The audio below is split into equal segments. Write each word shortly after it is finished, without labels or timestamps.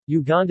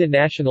Uganda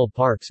National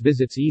Parks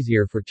visits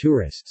easier for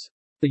tourists.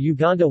 The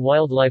Uganda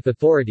Wildlife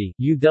Authority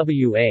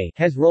 (UWA)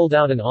 has rolled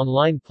out an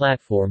online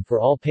platform for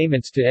all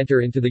payments to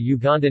enter into the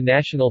Uganda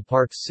National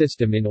Parks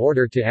system in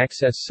order to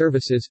access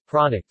services,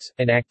 products,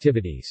 and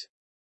activities.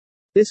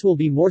 This will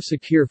be more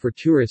secure for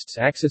tourists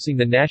accessing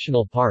the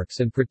national parks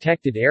and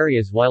protected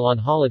areas while on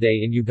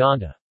holiday in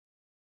Uganda.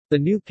 The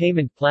new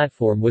payment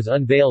platform was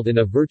unveiled in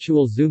a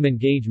virtual Zoom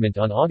engagement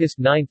on August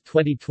 9,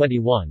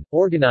 2021,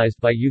 organized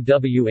by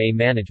UWA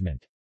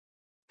management.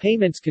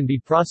 Payments can be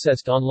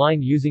processed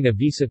online using a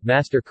Visa,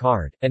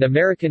 MasterCard, and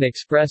American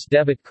Express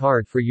debit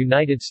card for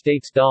United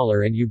States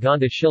dollar and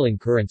Uganda shilling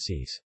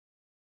currencies.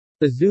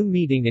 The Zoom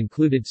meeting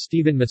included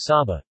Stephen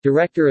Masaba,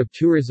 Director of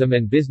Tourism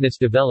and Business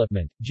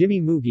Development, Jimmy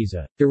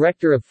Mugiza,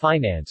 Director of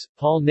Finance,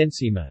 Paul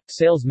Ninsima,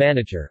 Sales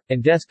Manager,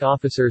 and desk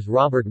officers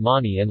Robert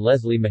Mani and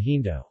Leslie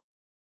Mahindo.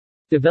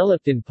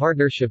 Developed in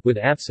partnership with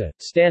APSA,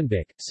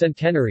 Stanbic,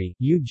 Centenary,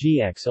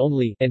 UGX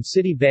Only, and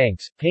City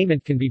Banks,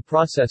 payment can be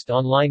processed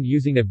online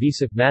using a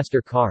Visa,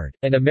 MasterCard,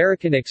 and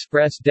American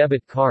Express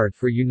debit card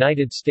for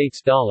United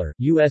States dollar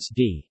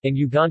 (USD) and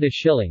Uganda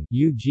shilling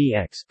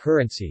 (UGX)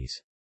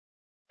 currencies.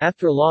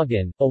 After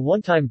login, a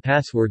one-time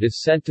password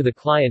is sent to the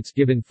client's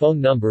given phone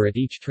number at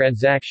each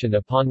transaction,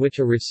 upon which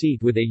a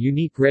receipt with a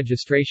unique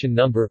registration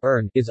number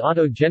 (ERN) is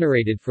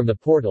auto-generated from the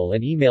portal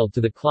and emailed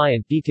to the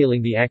client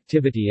detailing the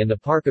activity and the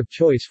park of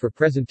choice for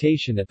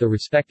presentation at the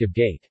respective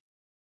gate.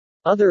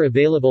 Other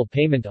available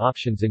payment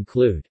options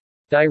include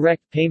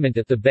direct payment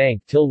at the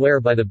bank till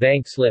whereby the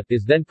bank slip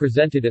is then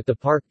presented at the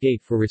park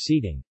gate for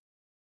receipting.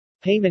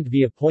 Payment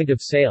via point of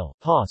sale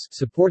 (POS),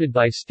 supported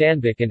by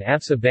Stanbic and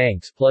APSA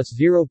banks, plus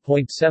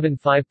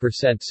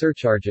 0.75%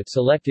 surcharge at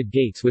selected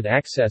gates with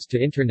access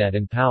to internet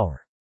and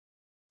power.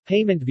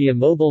 Payment via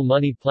mobile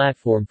money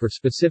platform for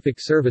specific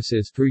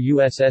services through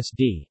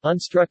USSD,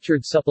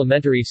 unstructured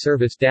supplementary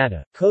service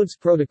data, codes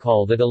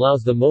protocol that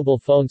allows the mobile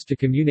phones to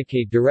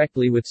communicate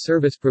directly with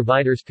service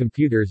providers'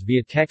 computers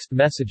via text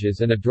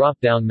messages and a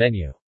drop-down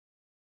menu.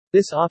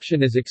 This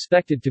option is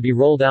expected to be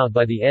rolled out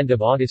by the end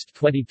of August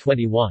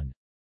 2021.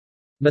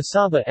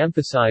 Masaba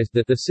emphasized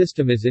that the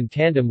system is in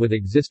tandem with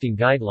existing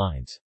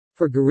guidelines.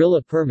 For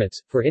guerrilla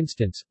permits, for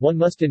instance, one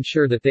must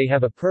ensure that they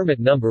have a permit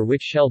number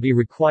which shall be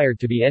required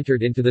to be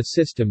entered into the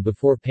system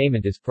before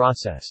payment is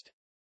processed.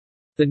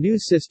 The new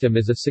system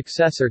is a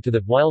successor to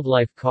the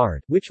Wildlife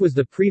Card, which was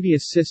the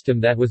previous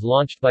system that was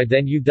launched by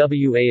then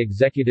UWA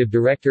Executive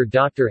Director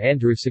Dr.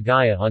 Andrew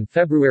Sagaya on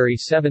February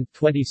 7,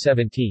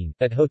 2017,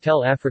 at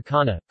Hotel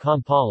Africana,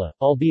 Kampala,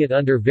 albeit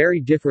under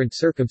very different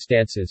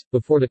circumstances,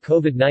 before the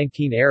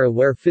COVID-19 era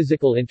where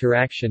physical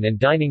interaction and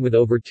dining with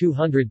over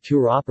 200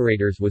 tour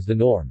operators was the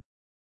norm.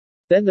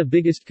 Then the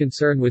biggest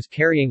concern was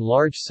carrying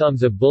large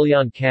sums of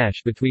bullion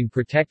cash between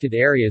protected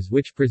areas,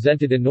 which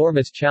presented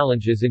enormous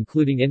challenges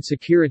including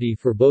insecurity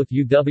for both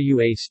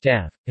UWA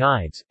staff,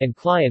 guides, and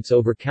clients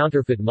over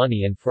counterfeit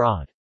money and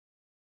fraud.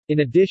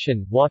 In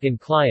addition, walk-in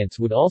clients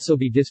would also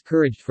be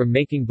discouraged from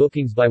making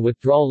bookings by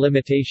withdrawal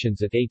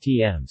limitations at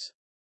ATMs.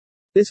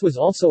 This was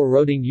also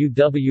eroding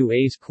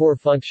UWA's core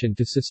function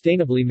to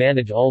sustainably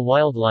manage all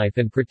wildlife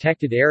and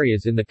protected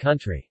areas in the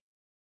country.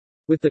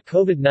 With the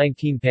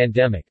COVID-19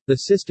 pandemic, the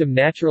system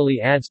naturally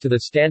adds to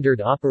the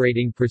Standard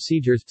Operating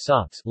Procedures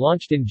 (SOPs)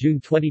 launched in June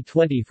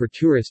 2020 for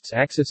tourists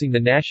accessing the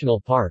national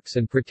parks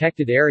and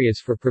protected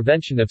areas for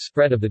prevention of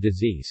spread of the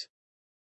disease.